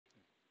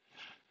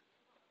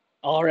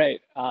All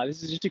right,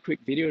 this is just a quick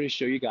video to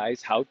show you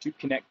guys how to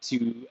connect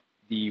to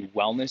the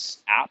Wellness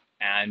app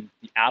and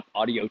the app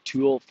audio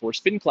tool for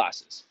spin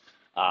classes.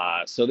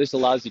 So this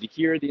allows you to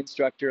hear the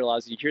instructor,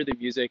 allows you to hear the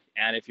music,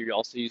 and if you're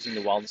also using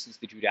the Wellness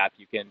Institute app,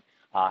 you can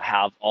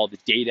have all the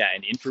data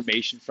and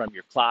information from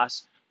your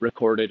class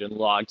recorded and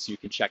logged so you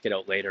can check it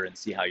out later and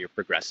see how you're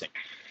progressing.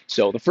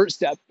 So the first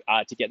step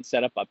to getting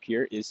set up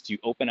here is to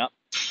open up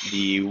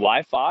the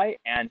Wi-Fi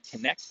and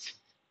connect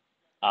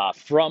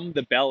from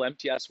the Bell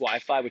MTS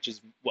Wi-Fi, which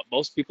is what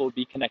most people would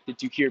be connected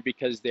to here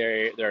because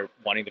they're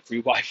wanting the free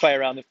Wi-Fi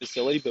around the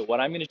facility. But what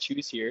I'm going to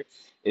choose here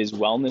is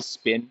Wellness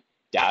Spin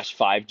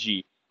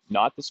 5G,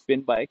 not the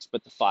spin bikes,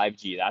 but the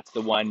 5G. That's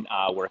the one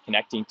we're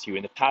connecting to,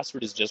 and the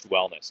password is just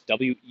Wellness,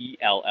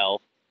 WELLNESS.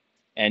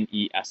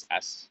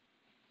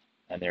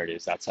 And there it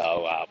is. That's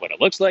how what it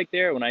looks like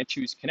there. When I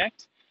choose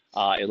connect,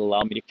 it'll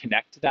allow me to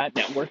connect to that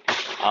network.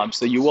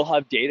 So you will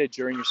have data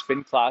during your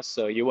spin class.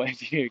 So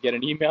if you get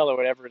an email or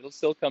whatever, it'll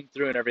still come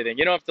through and everything.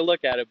 You don't have to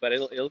look at it, but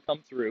it'll come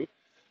through.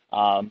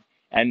 And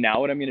now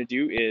what I'm going to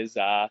do is,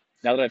 now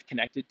that I've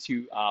connected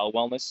to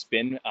Wellness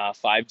Spin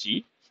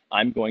 5G,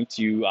 I'm going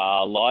to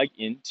log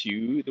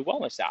into the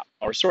Wellness app,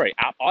 or sorry,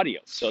 app audio.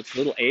 So it's a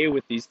little A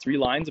with these three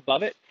lines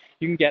above it.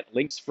 You can get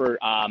links for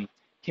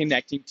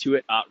connecting to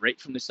it right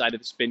from the side of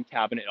the spin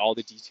cabinet. All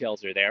the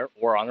details are there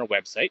or on our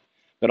website.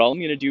 But all I'm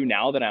going to do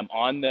now that I'm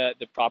on the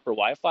proper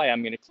Wi-Fi,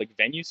 I'm going to click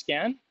Venue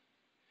Scan.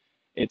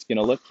 It's going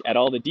to look at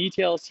all the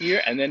details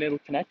here, and then it'll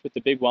connect with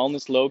the big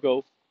Wellness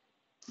logo.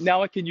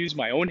 Now I can use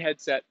my own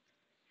headset.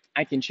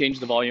 I can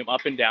change the volume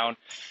up and down,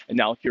 and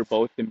now I'll hear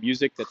both the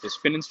music that the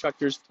spin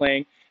instructor is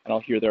playing, and I'll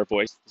hear their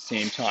voice at the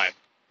same time.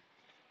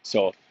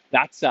 So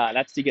that's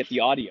to get the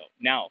audio.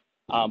 Now,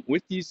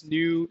 with these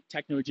new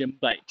Technogym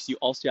bikes, you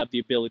also have the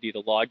ability to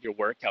log your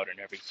workout and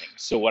everything.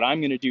 So what I'm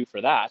going to do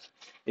for that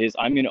is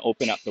I'm going to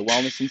open up the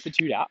Wellness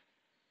Institute app.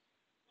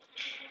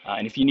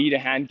 And if you need a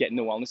hand getting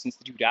the Wellness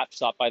Institute app,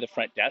 stop by the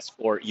front desk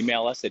or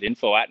email us at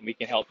info@, and we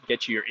can help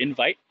get you your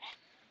invite.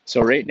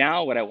 So right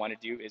now, what I want to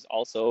do is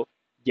also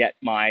get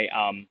my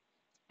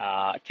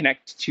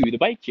connect to the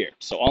bike here.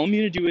 So all I'm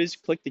going to do is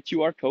click the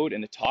QR code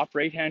in the top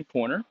right-hand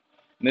corner.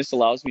 And this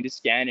allows me to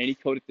scan any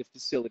code at the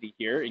facility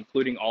here,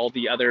 including all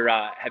the other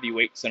heavy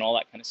weights and all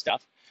that kind of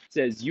stuff. It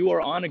says you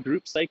are on a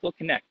Group Cycle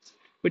Connect.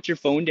 Put your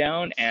phone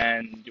down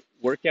and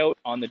workout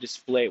on the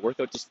display,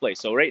 workout display.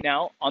 So right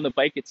now on the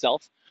bike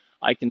itself,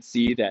 I can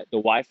see that the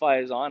Wi-Fi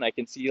is on. I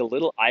can see a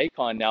little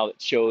icon now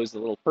that shows the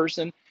little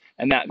person,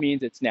 and that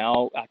means it's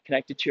now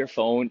connected to your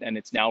phone and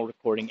it's now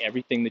recording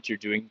everything that you're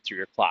doing through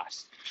your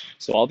class.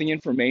 So all the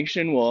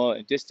information,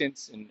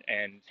 distance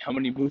and how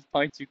many move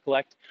points you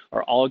collect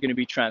are all going to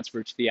be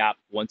transferred to the app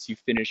once you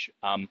finish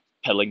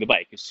pedaling the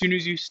bike. As soon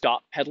as you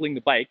stop pedaling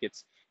the bike,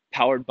 it's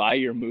powered by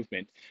your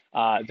movement.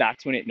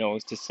 That's when it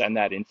knows to send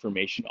that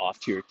information off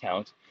to your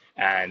account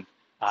and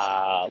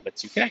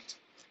lets you connect.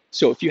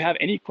 So if you have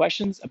any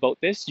questions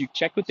about this, you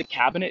check with the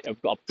cabinet.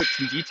 I'll put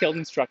some detailed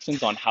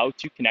instructions on how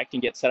to connect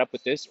and get set up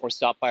with this, or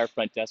stop by our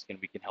front desk and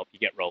we can help you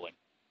get rolling.